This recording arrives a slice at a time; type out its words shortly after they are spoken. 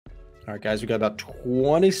All right, guys, we got about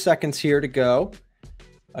 20 seconds here to go.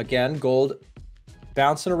 Again, gold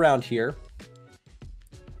bouncing around here.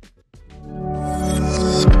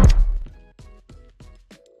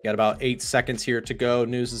 Got about 8 seconds here to go.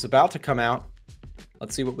 News is about to come out.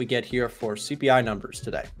 Let's see what we get here for CPI numbers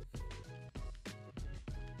today.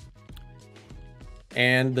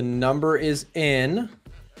 And the number is in.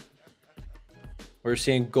 We're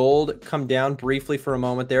seeing gold come down briefly for a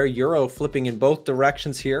moment there. Euro flipping in both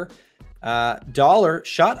directions here. Dollar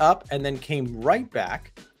shot up and then came right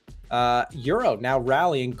back. Euro now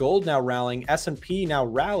rallying. Gold now rallying. S&P now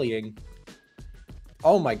rallying.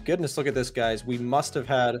 Oh my goodness, look at this, guys. We must have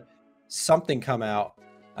had something come out.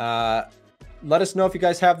 Let us know if you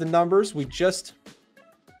guys have the numbers. We just...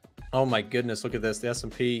 Oh my goodness, look at this. The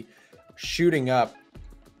S&P shooting up.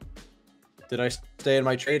 Did I stay in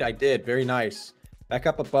my trade? I did. Very nice. Back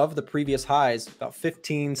up above the previous highs. About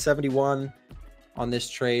 1571 on this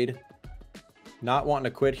trade. Not wanting to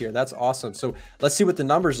quit here. That's awesome. So let's see what the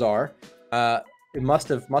numbers are. It must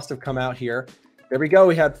have come out here. There we go.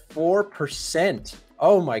 We had 4%.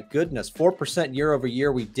 Oh my goodness, 4% year over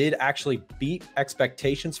year. We did actually beat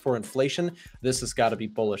expectations for inflation. This has got to be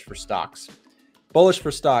bullish for stocks. Bullish for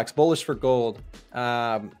stocks, bullish for gold,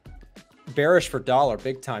 bearish for dollar,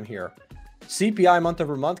 big time here. CPI month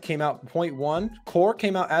over month came out 0.1. Core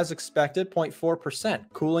came out as expected, 0.4%.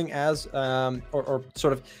 Cooling as, or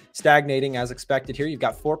sort of stagnating as expected here. You've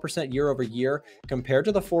got 4% year over year compared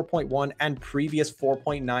to the 4.1 and previous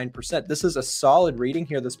 4.9%. This is a solid reading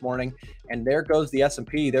here this morning. And there goes the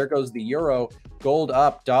S&P. There goes the euro. Gold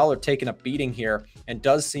up, dollar taking a beating here. And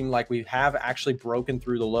does seem like we have actually broken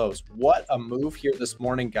through the lows. What a move here this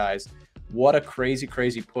morning, guys. What a crazy,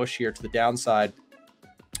 crazy push here to the downside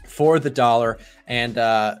for the dollar. And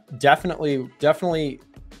definitely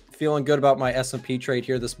feeling good about my S&P trade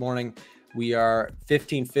here this morning. We are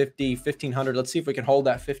 1550, 1500. Let's see if we can hold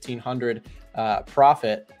that 1500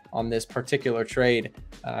 profit on this particular trade.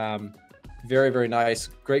 Very, very nice.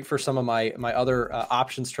 Great for some of my other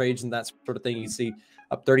options trades and that sort of thing. You can see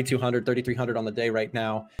up 3200, 3300 on the day right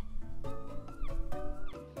now.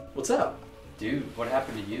 What's up? Dude, what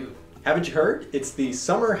happened to you? Haven't you heard? It's the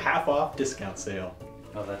summer half off discount sale.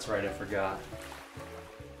 Oh, that's right, I forgot.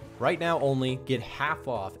 Right now only, get half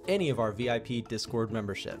off any of our VIP Discord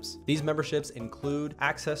memberships. These memberships include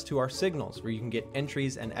access to our signals where you can get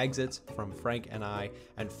entries and exits from Frank and I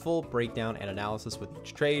and full breakdown and analysis with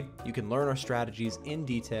each trade. You can learn our strategies in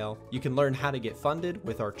detail. You can learn how to get funded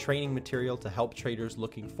with our training material to help traders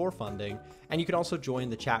looking for funding. And you can also join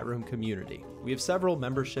the chat room community. We have several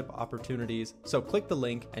membership opportunities, so click the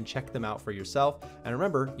link and check them out for yourself. And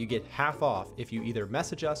remember, you get half off if you either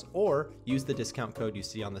message us or use the discount code you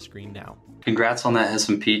see on the screen now. Congrats on that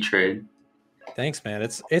S&P trade. Thanks, man.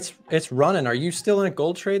 It's running. Are you still in a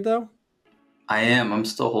gold trade though? I am. I'm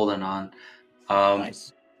still holding on.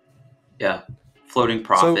 Nice. Yeah, floating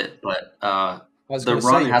profit, So, but I was the going to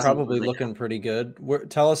run say you're hasn't probably really looking pretty good.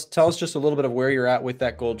 Tell us just a little bit of where you're at with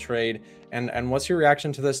that gold trade, and what's your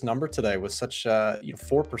reaction to this number today with such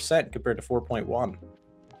 4% compared to 4.1?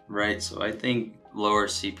 Right. So I think lower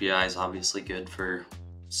CPI is obviously good for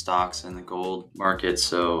stocks in the gold market.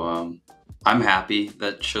 So I'm happy.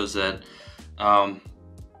 That shows that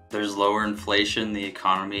there's lower inflation. The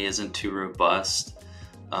economy isn't too robust,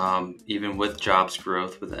 even with jobs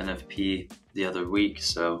growth with NFP the other week.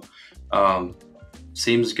 So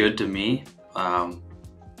seems good to me.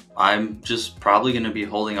 I'm just probably going to be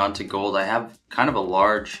holding on to gold. I have kind of a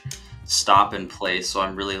large stop in place, so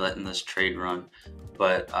I'm really letting this trade run.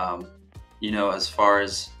 But as far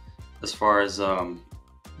as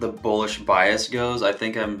the bullish bias goes, I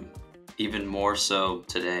think I'm even more so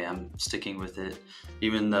today. I'm sticking with it.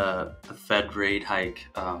 Even the Fed rate hike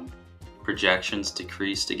projections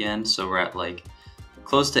decreased again, so we're at like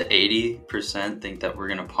close to 80% think that we're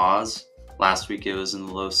going to pause. Last week it was in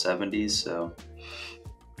the low 70s, so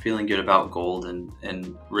feeling good about gold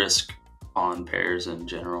and risk on pairs in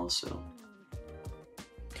general. So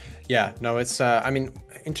Yeah, no, it's I mean,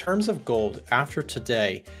 in terms of gold after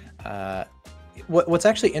today, what's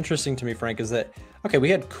actually interesting to me, Frank, is that okay, we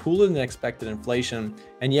had cooler than expected inflation,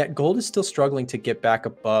 and yet gold is still struggling to get back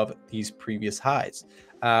above these previous highs.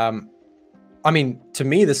 I mean, to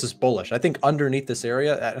me, this is bullish. I think underneath this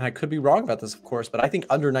area, and I could be wrong about this, of course, but I think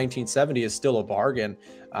under 1970 is still a bargain.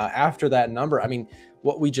 After that number, I mean,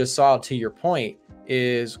 what we just saw, to your point,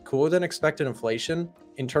 is cooler than expected inflation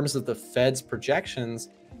in terms of the Fed's projections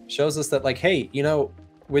shows us that, like, hey,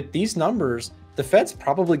 with these numbers, the Fed's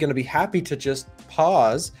probably going to be happy to just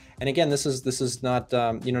pause. And again, this is not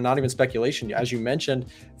not even speculation. As you mentioned,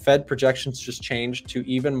 Fed projections just changed to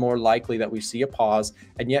even more likely that we see a pause,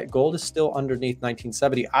 and yet gold is still underneath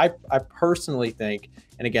 1970. I personally think,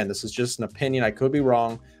 and again, this is just an opinion, I could be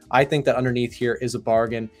wrong, I think that underneath here is a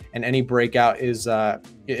bargain, and any breakout is a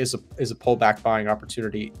pullback buying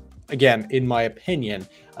opportunity. Again, in my opinion,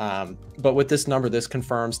 but with this number, this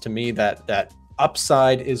confirms to me that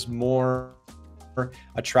upside is more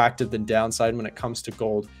attractive than downside when it comes to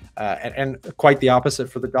gold, and quite the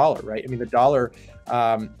opposite for the dollar, right? I mean, the dollar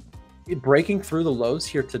breaking through the lows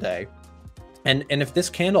here today, and if this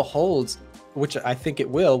candle holds, which I think it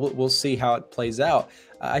will, we'll see how it plays out.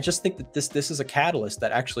 I just think that this is a catalyst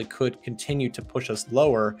that actually could continue to push us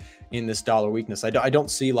lower in this dollar weakness. I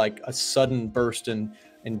don't see like a sudden burst in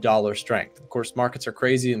dollar strength. Of course, markets are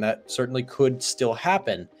crazy, and that certainly could still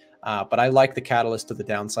happen. But I like the catalyst to the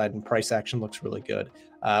downside, and price action looks really good.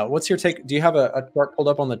 What's your take? Do you have a chart pulled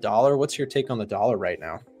up on the dollar? What's your take on the dollar right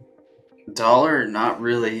now? Dollar, not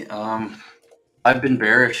really. I've been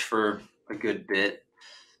bearish for a good bit,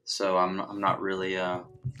 so I'm not really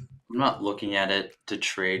I'm not looking at it to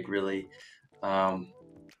trade really. I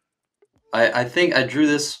think I drew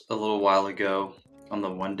this a little while ago on the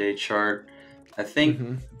 1-day chart. I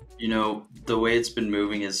think the way it's been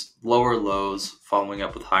moving is lower lows following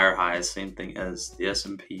up with higher highs, same thing as the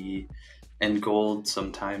S&P and gold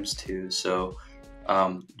sometimes too. So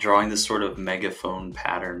drawing this sort of megaphone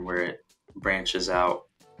pattern where it branches out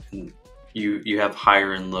and you have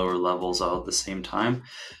higher and lower levels all at the same time.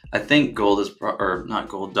 I think gold is, or not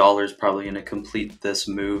gold, dollar is probably going to complete this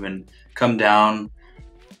move and come down,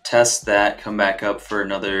 test that, come back up for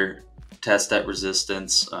another test at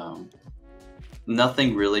resistance.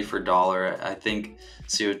 Nothing really for dollar. I think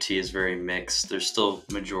COT is very mixed. There's still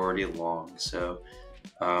majority long. So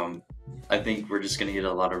I think we're just going to get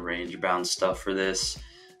a lot of range bound stuff for this.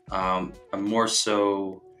 I'm more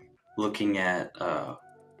so looking at,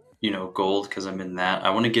 gold because I'm in that. I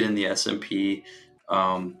want to get in the S&P.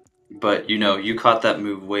 But, you caught that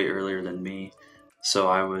move way earlier than me. So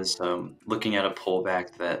I was looking at a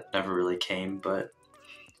pullback that never really came. But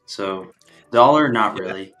so dollar, not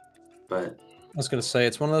really. But I was going to say,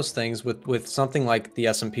 it's one of those things with something like the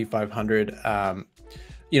S&P 500.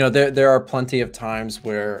 There are plenty of times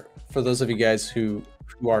where, for those of you guys who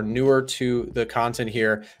are newer to the content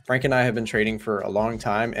here, Frank and I have been trading for a long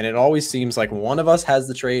time, and it always seems like one of us has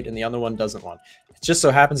the trade and the other one doesn't want. It just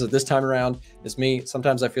so happens that this time around is me.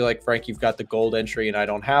 Sometimes I feel like, Frank, you've got the gold entry and I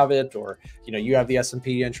don't have it, or you have the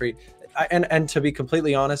S&P entry. And to be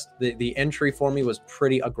completely honest, the entry for me was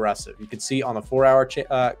pretty aggressive. You can see on the 4-hour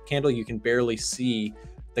candle, you can barely see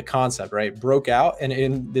the concept, right? Broke out, and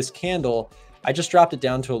in this candle, I just dropped it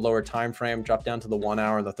down to a lower time frame, dropped down to the 1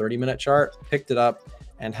 hour and the 30-minute chart, picked it up,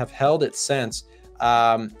 and have held it since.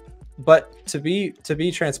 But to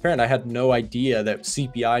be transparent, I had no idea that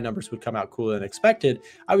CPI numbers would come out cooler than expected.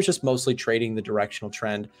 I was just mostly trading the directional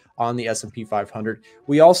trend on the S&P 500.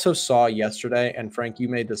 We also saw yesterday, and Frank, you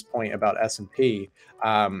made this point about S&P,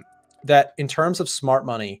 that in terms of smart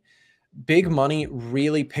money, big money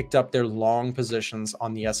really picked up their long positions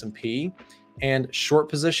on the S&P, and short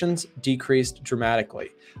positions decreased dramatically.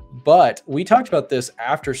 But we talked about this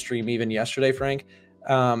after stream even yesterday, Frank.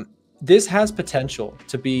 This has potential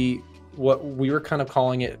to be what we were kind of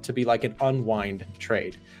calling it, to be like an unwind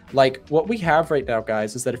trade. Like what we have right now,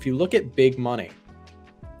 guys, is that if you look at big money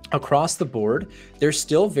across the board, they're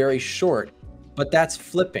still very short, but that's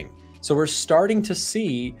flipping. So we're starting to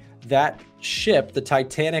see that ship, the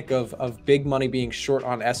Titanic of big money being short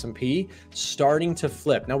on S&P, starting to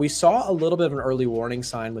flip. Now we saw a little bit of an early warning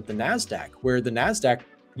sign with the NASDAQ, where the NASDAQ,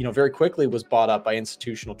 very quickly was bought up by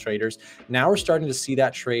institutional traders. Now we're starting to see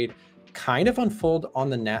that trade kind of unfold on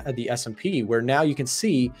the S&P, where now you can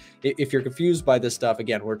see, if you're confused by this stuff,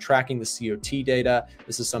 again, we're tracking the COT data.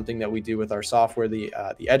 This is something that we do with our software, the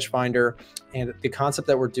EDGEFINDER. And the concept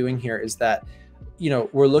that we're doing here is that,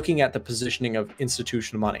 we're looking at the positioning of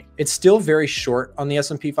institutional money. It's still very short on the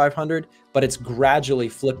S&P 500, but it's gradually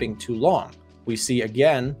flipping to long. We see,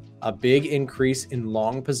 again, a big increase in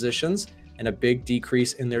long positions and a big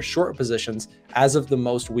decrease in their short positions as of the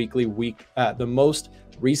most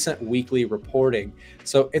recent weekly reporting.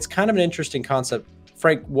 So it's kind of an interesting concept.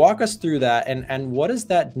 Frank, walk us through that, and what does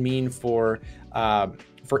that mean for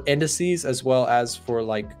indices as well as for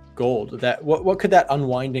like gold? That what could that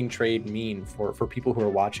unwinding trade mean for people who are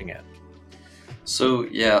watching it? So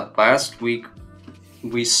yeah, last week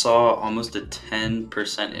we saw almost a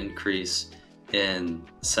 10% increase in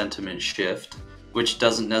sentiment shift, which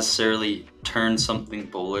doesn't necessarily turn something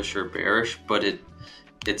bullish or bearish, but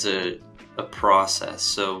it's a a process.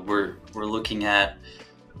 So we're looking at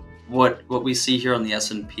what we see here on the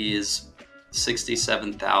S&P is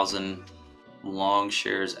 67,000 long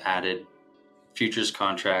shares added, futures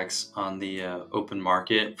contracts on the open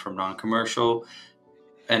market from non-commercial,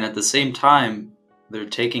 and at the same time they're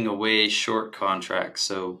taking away short contracts.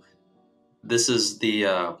 So this is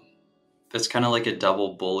the it's kind of like a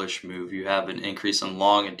double bullish move. You have an increase in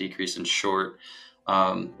long, a decrease in short.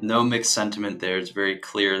 No mixed sentiment there. It's very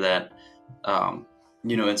clear that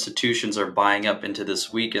institutions are buying up into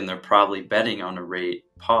this week, and they're probably betting on a rate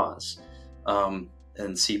pause. And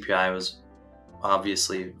CPI was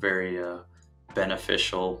obviously very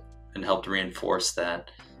beneficial and helped reinforce that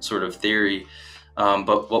sort of theory.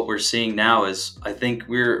 But what we're seeing now is, I think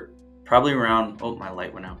we're probably around, oh, my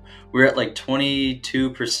light went out. We're at like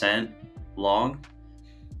 22% long,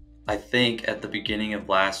 I think, at the beginning of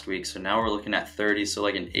last week. So now we're looking at 30. So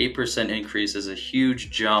like an 8% increase is a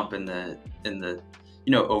huge jump in the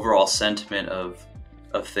overall sentiment of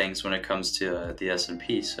things when it comes to the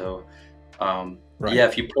S&P. So right. Yeah,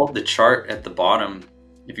 if you pull up the chart at the bottom,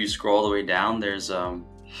 if you scroll all the way down, there's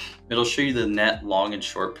it'll show you the net long and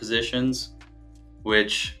short positions,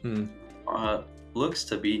 which looks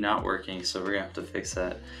to be not working. So we're gonna have to fix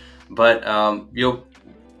that. But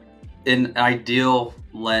in an ideal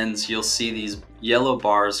lens, you'll see these yellow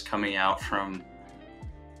bars coming out from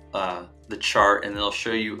the chart, and they'll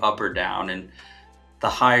show you up or down. And the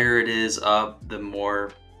higher it is up, the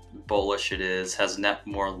more bullish it is, has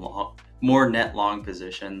more net long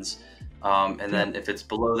positions. And then if it's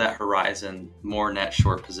below that horizon, more net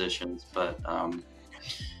short positions. But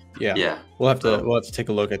yeah, we'll have to take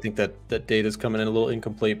a look. I think that data is coming in a little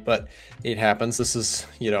incomplete, but it happens. This is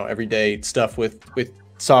everyday stuff with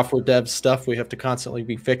software dev stuff we have to constantly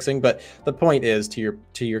be fixing. But the point is, to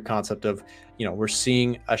your concept of we're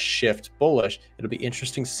seeing a shift bullish. It'll be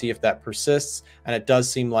interesting to see if that persists, and it does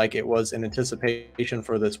seem like it was an anticipation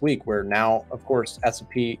for this week, where now, of course,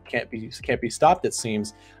 S&P can't be stopped, it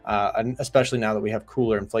seems, and especially now that we have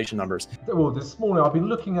cooler inflation numbers. Well, this morning I've been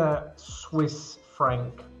looking at Swiss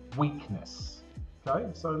franc weakness.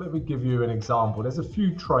 Okay, so let me give you an example. There's a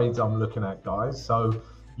few trades I'm looking at, guys. So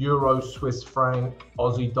Euro Swiss franc,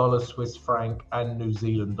 Aussie dollar Swiss franc, and New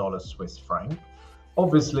Zealand dollar Swiss franc.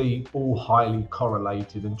 Obviously all highly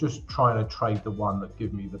correlated, and just trying to trade the one that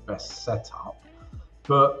gives me the best setup.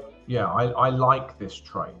 But yeah, I like this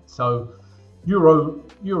trade. So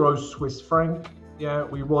Euro Swiss franc, yeah,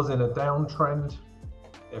 we was in a downtrend.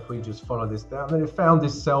 If we just follow this down, then it found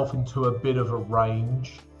itself into a bit of a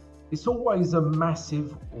range. It's always a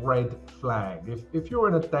massive red flag. If you're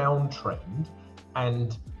in a downtrend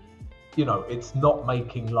and it's not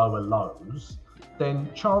making lower lows, then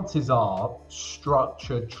chances are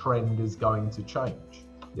structured trend is going to change.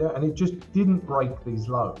 Yeah, and it just didn't break these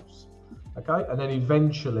lows. Okay, and then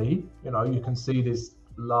eventually, you can see this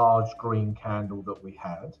large green candle that we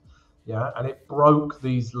had. Yeah, and it broke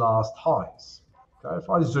these last highs. Okay, if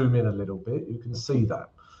I zoom in a little bit, you can see that.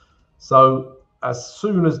 So as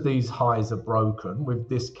soon as these highs are broken with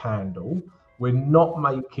this candle, we're not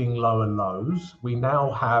making lower lows. We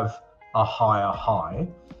now have a higher high.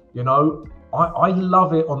 I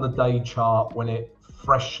love it on the day chart when it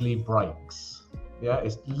freshly breaks. Yeah,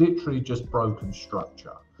 it's literally just broken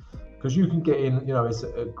structure, because you can get in, it's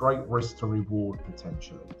a great risk to reward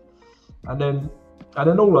potentially. And then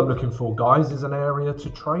all I'm looking for, guys, is an area to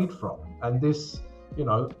trade from. And this,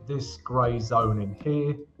 this gray zone in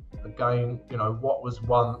here, again, what was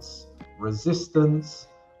once resistance,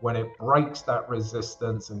 when it breaks that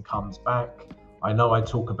resistance and comes back. I know I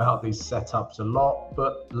talk about these setups a lot,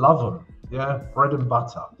 but love them. Yeah, bread and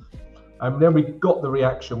butter. And then we got the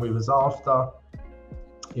reaction we was after.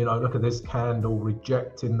 Look at this candle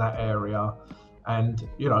rejecting that area. And,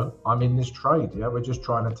 I'm in this trade. Yeah, we're just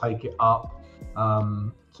trying to take it up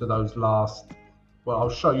to those last, well, I'll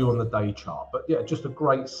show you on the day chart. But yeah, just a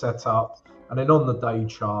great setup. And then on the day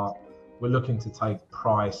chart, we're looking to take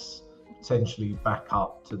price potentially back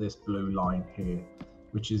up to this blue line here,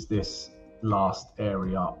 which is this last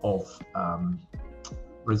area of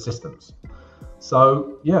resistance.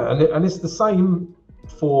 So yeah, and it's the same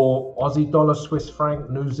for Aussie dollar Swiss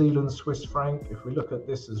franc, New Zealand Swiss franc. If we look at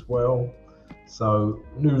this as well, so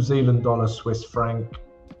New Zealand dollar Swiss franc,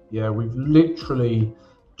 yeah, we've literally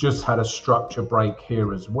just had a structure break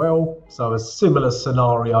here as well. So a similar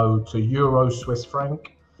scenario to Euro Swiss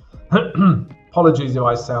franc. Apologies if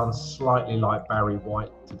I sound slightly like Barry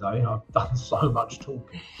White today. I've done so much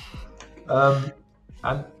talking.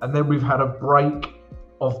 And then we've had a break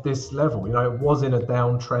of this level. It was in a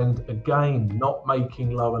downtrend, again, not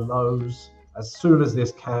making lower lows. As soon as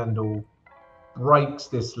this candle breaks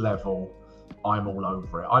this level, I'm all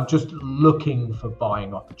over it. I'm just looking for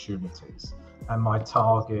buying opportunities, and my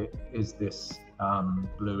target is this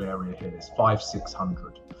blue area here, this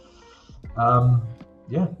 5,600.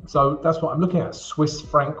 Yeah, so that's what I'm looking at. Swiss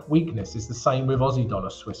franc weakness is the same with Aussie dollar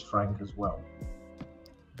Swiss franc as well.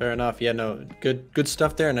 Fair enough. Yeah, no, good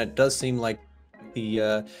stuff there. And it does seem like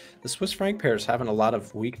the Swiss franc pair is having a lot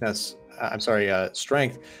of weakness.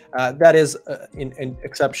 Strength. That is in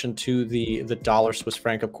exception to the dollar Swiss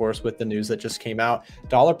franc, of course, with the news that just came out.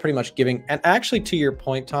 Dollar pretty much giving, and actually to your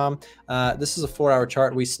point, Tom, this is a 4-hour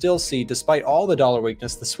chart. We still see, despite all the dollar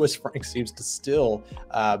weakness, the Swiss franc seems to still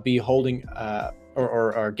be holding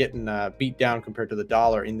or getting beat down compared to the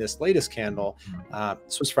dollar in this latest candle.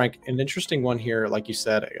 Swiss franc, an interesting one here, like you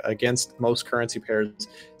said, against most currency pairs,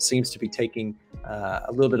 seems to be taking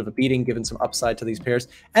a little bit of a beating, given some upside to these pairs.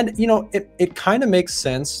 And, you know, it kind of makes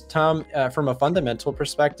sense, Tom, from a fundamental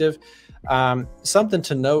perspective. Something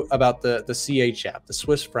to note about the CHF, the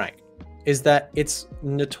Swiss franc, is that it's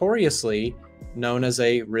notoriously known as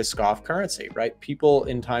a risk-off currency, right? People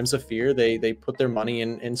in times of fear, they put their money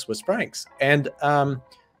in Swiss francs. And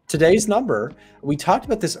today's number, we talked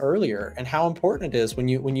about this earlier, and how important it is when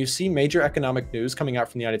you see major economic news coming out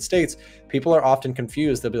from the United States. People are often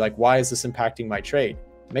confused. They'll be like, why is this impacting my trade?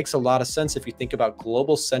 It makes a lot of sense if you think about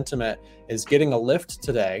global sentiment is getting a lift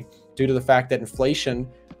today due to the fact that inflation,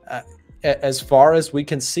 as far as we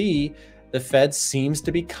can see, the Fed seems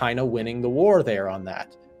to be kind of winning the war there on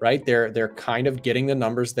that. Right? They're kind of getting the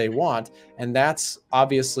numbers they want. And that's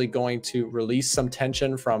obviously going to release some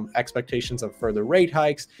tension from expectations of further rate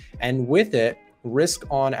hikes. And with it, risk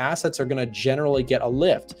on assets are going to generally get a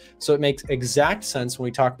lift. So it makes exact sense when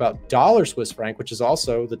we talk about dollar Swiss franc, which is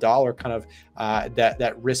also the dollar kind of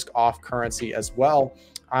that risk off currency as well,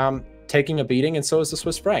 taking a beating. And so is the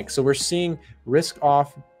Swiss franc. So we're seeing risk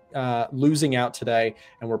off losing out today.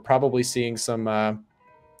 And we're probably seeing some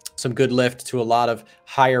good lift to a lot of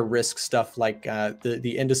higher risk stuff like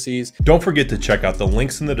the indices. Don't forget to check out the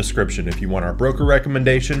links in the description if you want our broker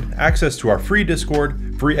recommendation, access to our free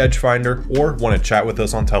Discord, free EDGEFINDER, or want to chat with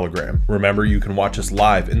us on Telegram. Remember, you can watch us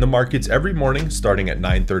live in the markets every morning starting at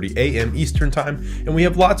 9:30 a.m. Eastern Time, and we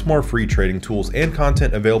have lots more free trading tools and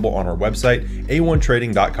content available on our website,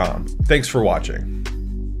 a1trading.com. Thanks for watching.